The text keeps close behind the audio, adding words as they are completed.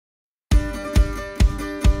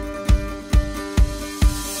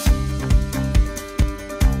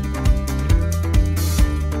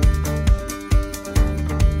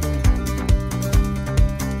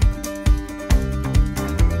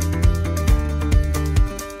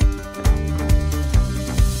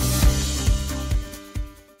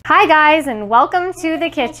Hi guys, and welcome to the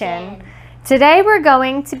kitchen. Today we're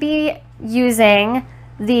going to be using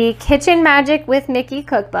the Kitchen Magic with Mickey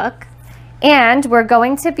cookbook, and we're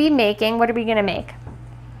going to be making, what are we going to make?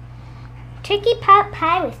 Turkey pot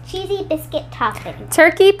pie with cheesy biscuit topping.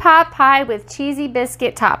 Turkey pot pie with cheesy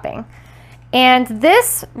biscuit topping. And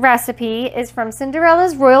this recipe is from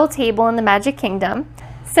Cinderella's Royal Table in the Magic Kingdom.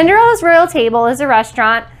 Cinderella's Royal Table is a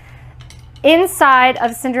restaurant inside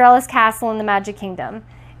of Cinderella's castle in the Magic Kingdom.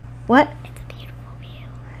 What? It's a beautiful view.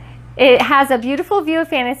 It has a beautiful view of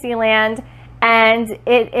Fantasyland, and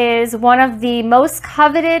it is one of the most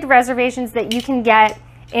coveted reservations that you can get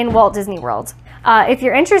in Walt Disney World. If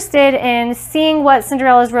you're interested in seeing what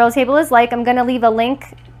Cinderella's Royal Table is like, I'm going to leave a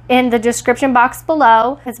link in the description box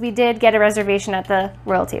below, because we did get a reservation at the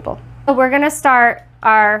Royal Table. So we're going to start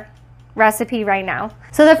our recipe right now.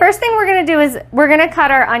 So the first thing we're going to do is we're going to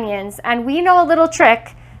cut our onions, and we know a little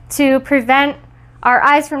trick to prevent our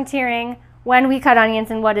eyes from tearing when we cut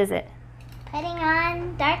onions, and what is it? Putting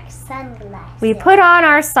on dark sunglasses. We put on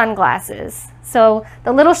our sunglasses. So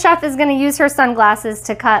the little chef is going to use her sunglasses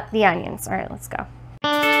to cut the onions. All right, let's go.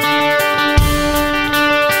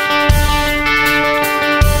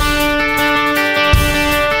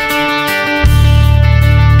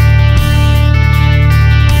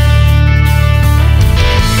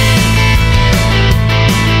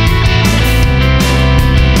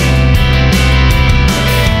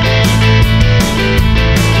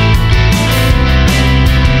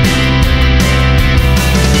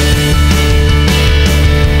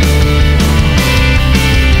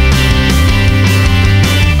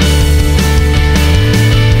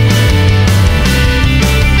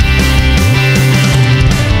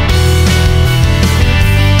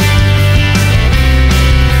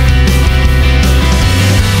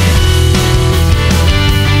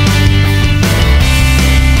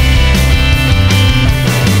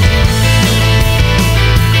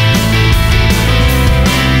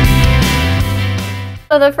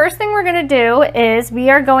 So the first thing we're going to do is we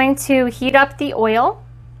are going to heat up the oil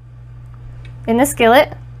in the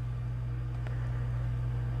skillet.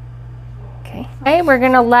 Okay, we're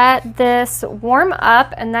going to let this warm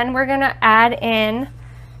up, and then we're going to add in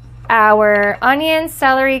our onions,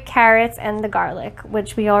 celery, carrots, and the garlic,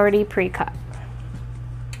 which we already pre-cut.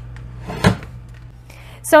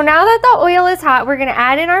 So now that the oil is hot, we're going to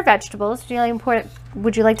add in our vegetables.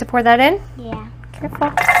 Would you like to pour that in? Yeah. Careful.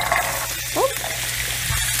 Oops.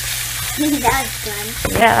 That was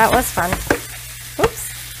fun. Yeah, that was fun.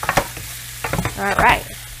 Oops. All right.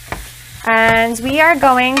 And we are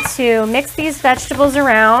going to mix these vegetables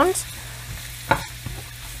around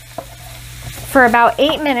for about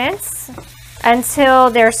 8 minutes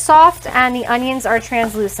until they're soft and the onions are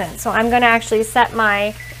translucent. So I'm going to actually set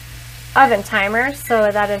my oven timer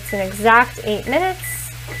so that it's an exact 8 minutes.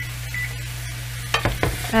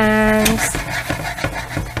 And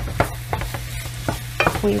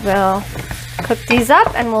we will cook these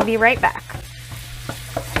up, and we'll be right back.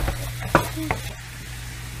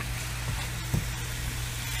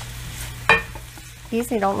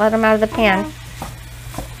 Easy, don't let them out of the pan.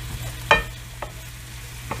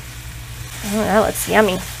 Oh, that looks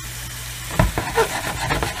yummy.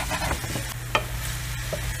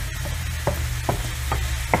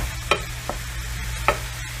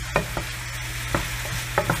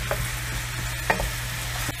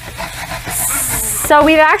 So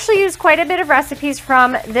we've actually used quite a bit of recipes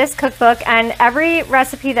from this cookbook, and every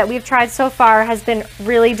recipe that we've tried so far has been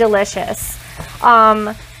really delicious.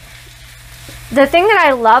 The thing that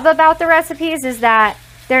I love about the recipes is that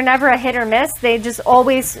they're never a hit or miss. They just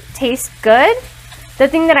always taste good. The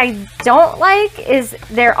thing that I don't like is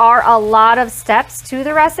there are a lot of steps to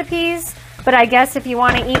the recipes, but I guess if you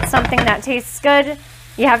want to eat something that tastes good,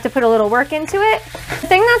 you have to put a little work into it. The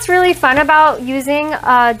thing that's really fun about using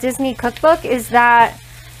a Disney cookbook is that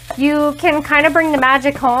you can kind of bring the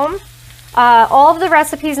magic home. All of the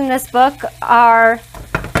recipes in this book are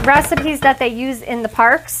recipes that they use in the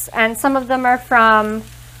parks, and some of them are from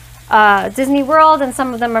Disney World, and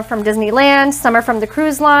some of them are from Disneyland, some are from the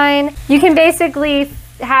cruise line. You can basically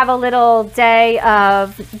have a little day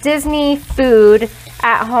of Disney food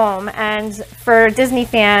at home, and for Disney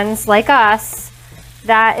fans like us,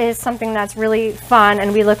 that is something that's really fun,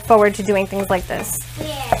 and we look forward to doing things like this.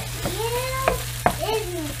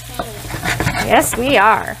 Yes, we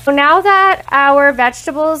are. So now that our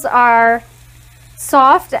vegetables are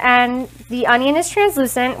soft and the onion is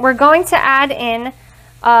translucent, we're going to add in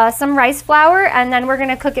some rice flour, and then we're going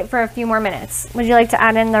to cook it for a few more minutes. Would you like to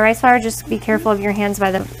add in the rice flour? Just be careful of your hands by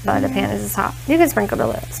the pan as it's hot. You can sprinkle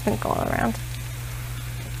all around.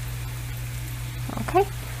 Okay.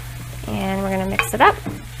 And we're going to mix it up.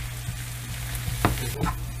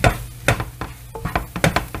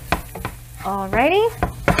 Alrighty.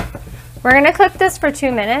 We're gonna cook this for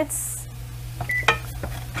 2 minutes.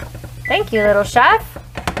 Thank you, little chef.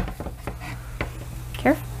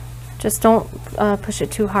 Careful. Just don't push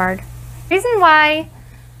it too hard. Reason why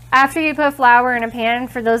after you put flour in a pan,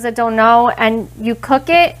 for those that don't know, and you cook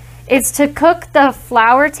it, is to cook the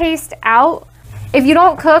flour taste out. If you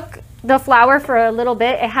don't cook the flour for a little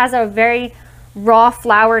bit, it has a very raw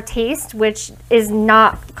flour taste, which is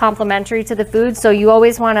not complimentary to the food. So you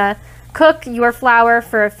always want to cook your flour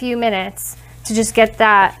for a few minutes to just get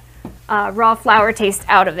that raw flour taste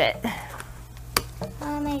out of it.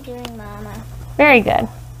 How am I doing, Mama? Very good.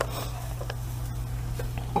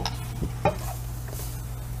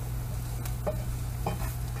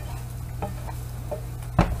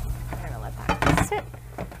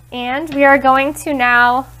 And we are going to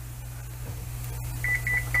now,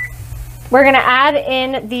 we're going to add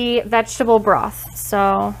in the vegetable broth.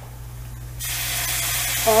 So,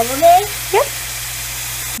 all of it? Yep.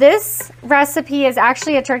 This recipe is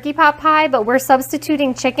actually a turkey pot pie, but we're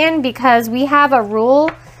substituting chicken because we have a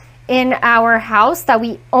rule in our house that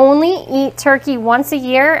we only eat turkey once a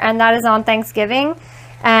year, and that is on Thanksgiving.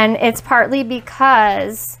 And it's partly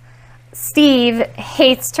because Steve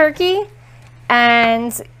hates turkey,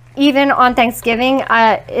 and even on Thanksgiving,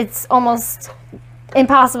 it's almost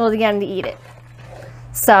impossible to get him to eat it.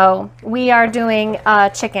 So we are doing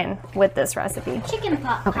chicken with this recipe. Chicken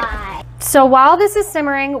pot pie. So while this is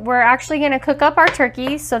simmering, we're actually going to cook up our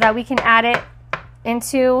turkey so that we can add it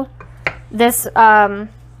into this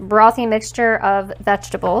brothy mixture of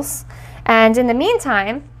vegetables. And in the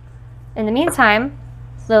meantime,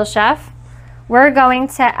 little chef, we're going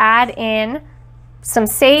to add in some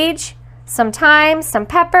sage, some thyme, some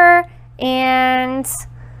pepper, and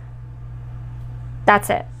that's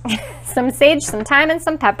it. Some sage, some thyme, and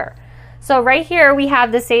some pepper. So right here we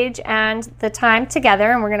have the sage and the thyme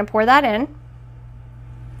together, and we're going to pour that in.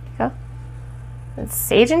 Go. It's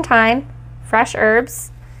sage and thyme, fresh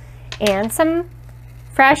herbs, and some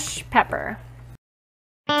fresh pepper.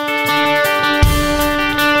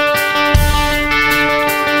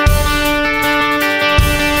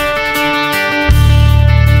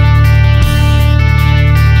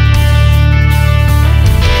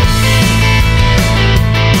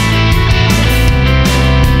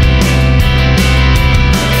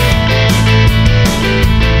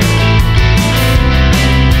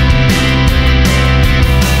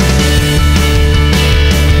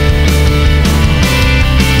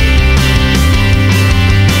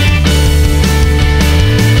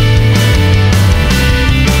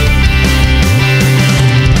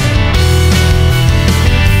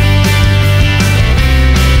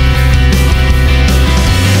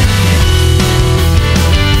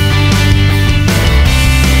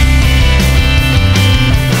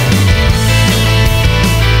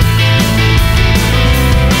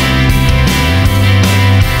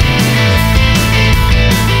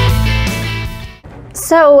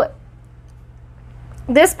 So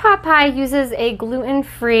this pot pie uses a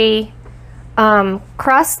gluten-free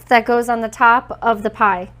crust that goes on the top of the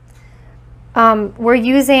pie. We're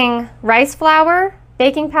using rice flour,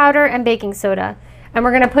 baking powder, and baking soda. And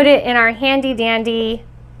we're going to put it in our handy dandy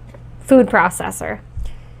food processor.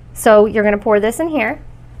 So you're going to pour this in here.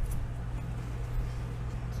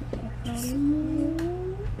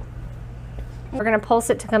 We're going to pulse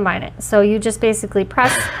it to combine it. So you just basically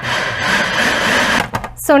press.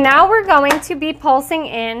 So now we're going to be pulsing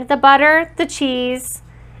in the butter, the cheese,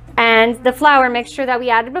 and the flour mixture that we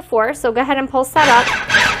added before. So go ahead and pulse that up.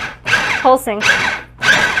 Pulsing.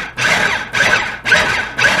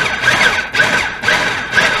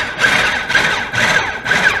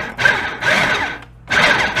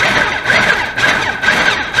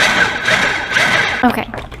 Okay.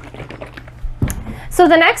 So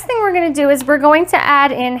the next thing we're going to do is we're going to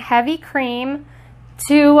add in heavy cream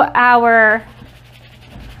to our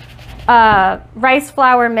rice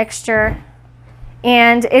flour mixture,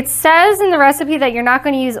 and it says in the recipe that you're not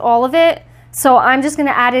going to use all of it, so I'm just going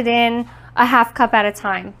to add it in a half cup at a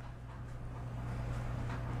time.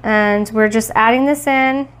 And we're just adding this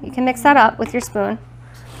in. You can mix that up with your spoon,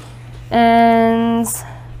 and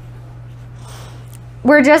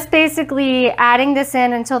we're just basically adding this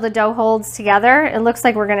in until the dough holds together. It looks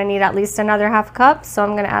like we're going to need at least another half cup, so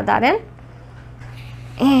I'm going to add that in.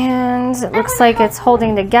 And it looks like it's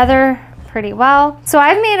holding together pretty well. So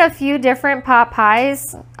I've made a few different pot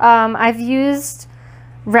pies. I've used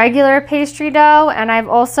regular pastry dough, and I've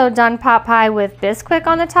also done pot pie with biscuit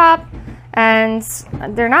on the top, and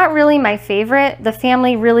they're not really my favorite. The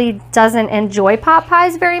family really doesn't enjoy pot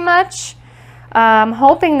pies very much. I'm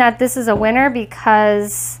hoping that this is a winner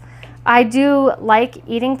because I do like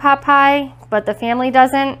eating pot pie. but the family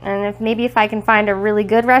doesn't. And maybe if I can find a really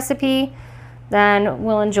good recipe, then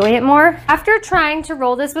we'll enjoy it more. After trying to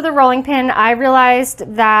roll this with a rolling pin, I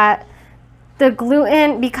realized that the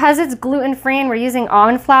gluten, because it's gluten-free and we're using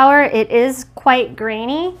almond flour, it is quite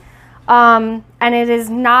grainy, and it is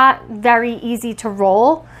not very easy to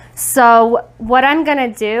roll. So what I'm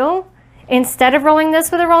gonna do, instead of rolling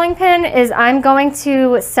this with a rolling pin, is I'm going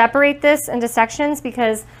to separate this into sections,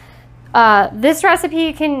 because this recipe,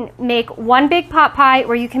 you can make one big pot pie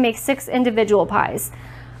or you can make 6 individual pies.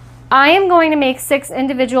 I am going to make 6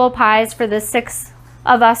 individual pies for the 6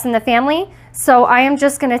 of us in the family. So I am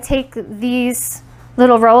just going to take these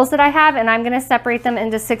little rolls that I have and I'm going to separate them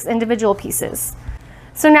into 6 individual pieces.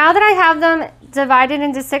 So now that I have them divided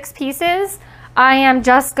into 6 pieces, I am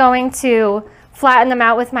just going to flatten them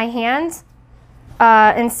out with my hand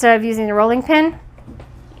instead of using the rolling pin.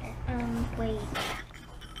 Wait.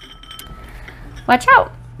 Watch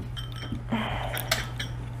out.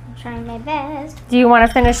 Trying my best. Do you want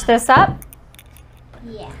to finish this up?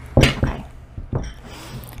 Yeah. Okay.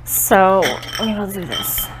 So we will do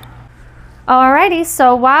this. Alrighty,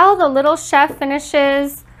 so while the little chef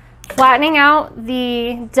finishes flattening out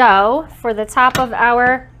the dough for the top of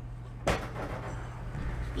our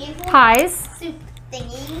pies, Soup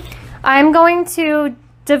thingy. I'm going to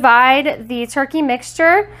divide the turkey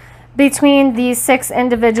mixture between these 6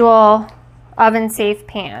 individual oven-safe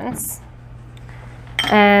pans.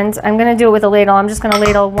 And I'm going to do it with a ladle. I'm just going to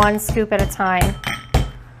ladle 1 scoop at a time.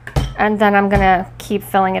 And then I'm going to keep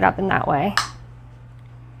filling it up in that way.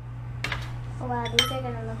 Oh, wow, these are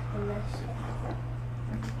going to look delicious.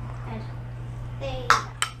 They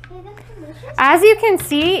look delicious. As you can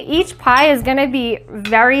see, each pie is going to be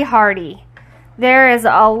very hearty. There is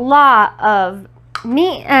a lot of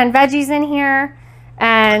meat and veggies in here,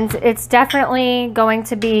 and it's definitely going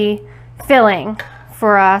to be filling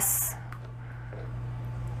for us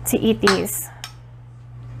to eat these.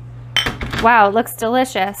 Wow, it looks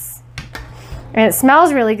delicious. And it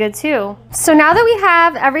smells really good too. So now that we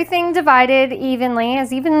have everything divided evenly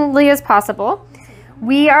as possible,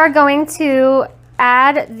 we are going to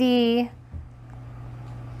add the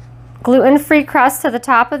gluten-free crust to the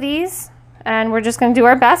top of these. And we're just going to do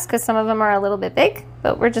our best because some of them are a little bit big,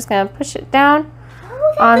 but we're just going to push it down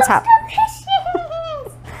on top.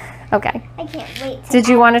 Okay. I can't wait. Did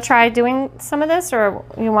you want to try doing some of this, or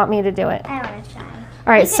you want me to do it? I want to try.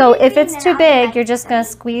 All right, so if it's too big, you're just going to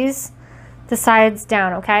squeeze the sides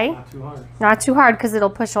down, okay? Not too hard. Not too hard because it'll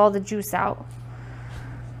push all the juice out.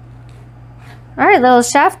 All right, little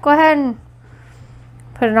chef, go ahead and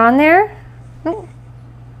put it on there. Ooh.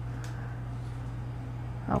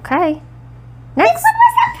 Okay. Next. This one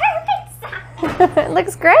was the perfect size. It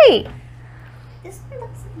looks great. This one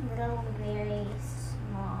looks a little very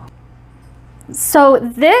small. So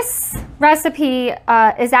this recipe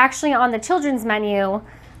is actually on the children's menu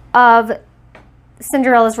of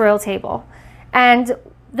Cinderella's Royal Table. And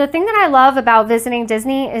the thing that I love about visiting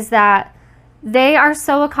Disney is that they are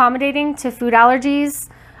so accommodating to food allergies.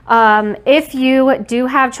 If you do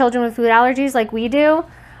have children with food allergies like we do,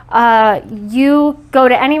 you go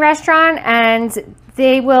to any restaurant and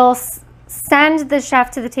they will send the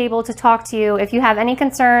chef to the table to talk to you if you have any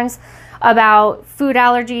concerns about food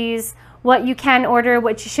allergies, what you can order,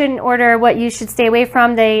 what you shouldn't order, what you should stay away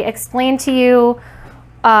from. They explain to you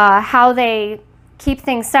how they keep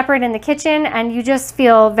things separate in the kitchen, and you just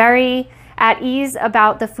feel very at ease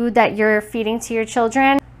about the food that you're feeding to your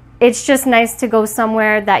children. It's just nice to go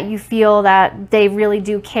somewhere that you feel that they really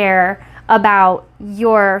do care about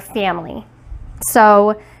your family.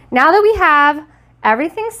 So now that we have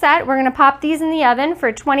everything set, we're gonna pop these in the oven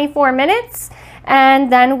for 24 minutes,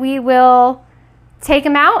 and then we will take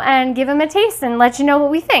them out and give them a taste and let you know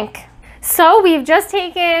what we think. So we've just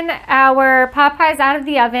taken our pot pies out of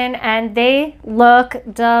the oven and they look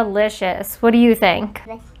delicious. What do you think?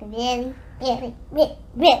 That's really, really, really,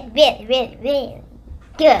 really, really, really, really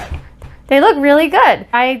good. They look really good.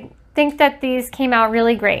 I think that these came out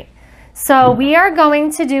really great. So we are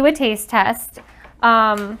going to do a taste test,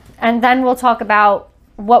 and then we'll talk about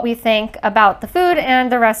what we think about the food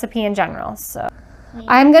and the recipe in general. So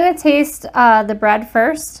I'm gonna taste the bread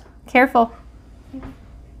first. Careful.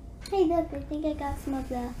 Hey, look, I think I got some of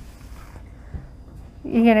the...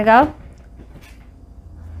 You gonna go?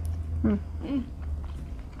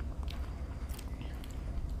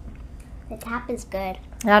 The top is good.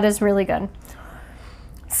 That is really good.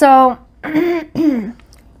 So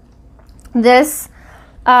this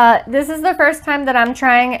is the first time that I'm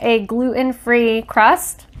trying a gluten-free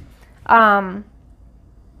crust. I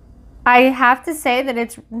have to say that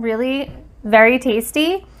it's really very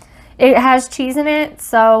tasty. It has cheese in it,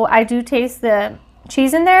 so I do taste the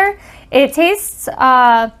cheese in there. It tastes,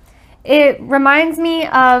 it reminds me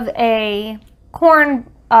of a corn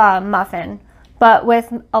muffin, but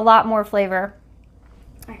with a lot more flavor.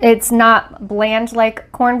 It's not bland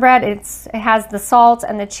like cornbread. It has the salt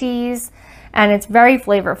and the cheese, and it's very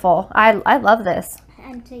flavorful. I love this.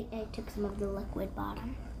 And I took some of the liquid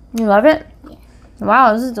bottom. You love it? Yes.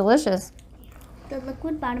 Wow, this is delicious. The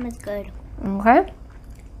liquid bottom is good. Okay.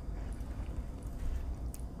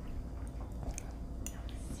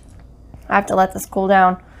 I have to let this cool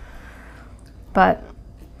down. But,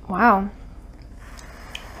 wow.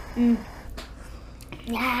 Let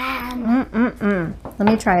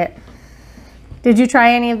me try it. Did you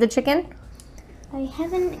try any of the chicken? I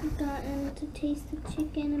haven't gotten to taste the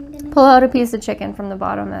chicken. I'm gonna pull out a piece of chicken from the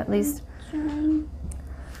bottom at least.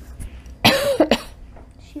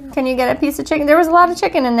 Can you get a piece of chicken? There was a lot of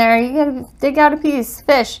chicken in there. You gotta dig out a piece.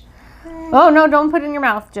 Fish. Oh no, don't put it in your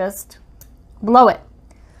mouth. Just blow it.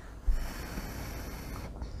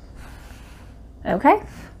 Okay.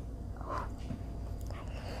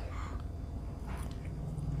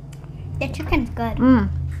 The chicken's good.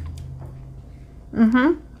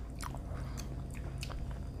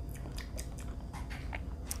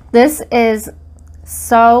 This is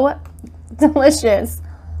so delicious.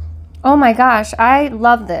 Oh my gosh, I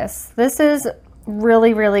love this. This is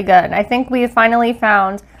really, really good. I think we finally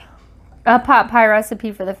found a pot pie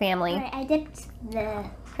recipe for the family. Right, I dipped the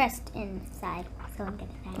crust inside, so I'm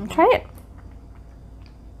gonna add Try it.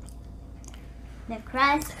 the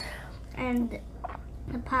crust and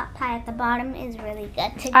the pot pie at the bottom is really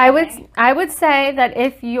good together. I would say that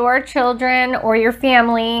if your children or your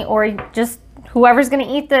family or just whoever's going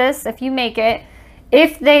to eat this, if you make it,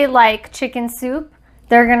 if they like chicken soup,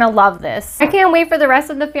 they're going to love this. I can't wait for the rest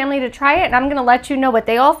of the family to try it, and I'm going to let you know what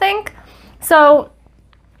they all think. So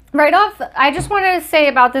right off, I just wanted to say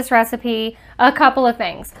about this recipe a couple of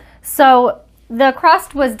things. So the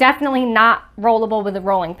crust was definitely not rollable with a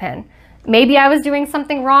rolling pin. Maybe I was doing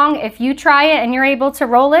something wrong. If you try it and you're able to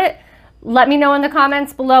roll it, let me know in the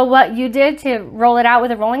comments below what you did to roll it out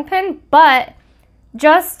with a rolling pin. But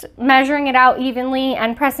just measuring it out evenly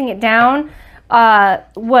and pressing it down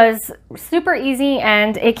was super easy,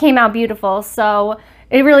 and it came out beautiful. So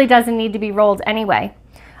it really doesn't need to be rolled anyway.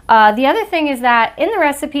 The other thing is that in the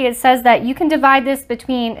recipe it says that you can divide this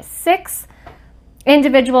between 6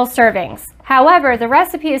 individual servings. However, the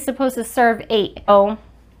recipe is supposed to serve 8. So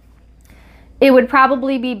it would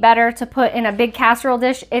probably be better to put in a big casserole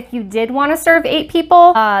dish if you did want to serve 8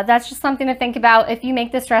 people. That's just something to think about. If you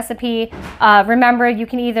make this recipe, remember you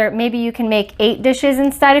can maybe you can make 8 dishes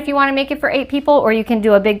instead if you want to make it for 8 people, or you can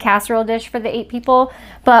do a big casserole dish for the 8 people.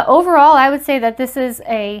 But overall, I would say that this is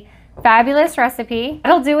a fabulous recipe.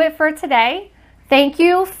 That'll do it for today. Thank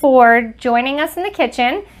you for joining us in the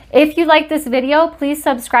kitchen. If you like this video, please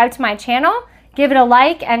subscribe to my channel. Give it a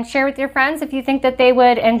like and share with your friends if you think that they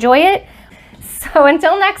would enjoy it. So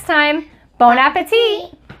until next time, bon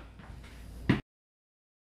appetit!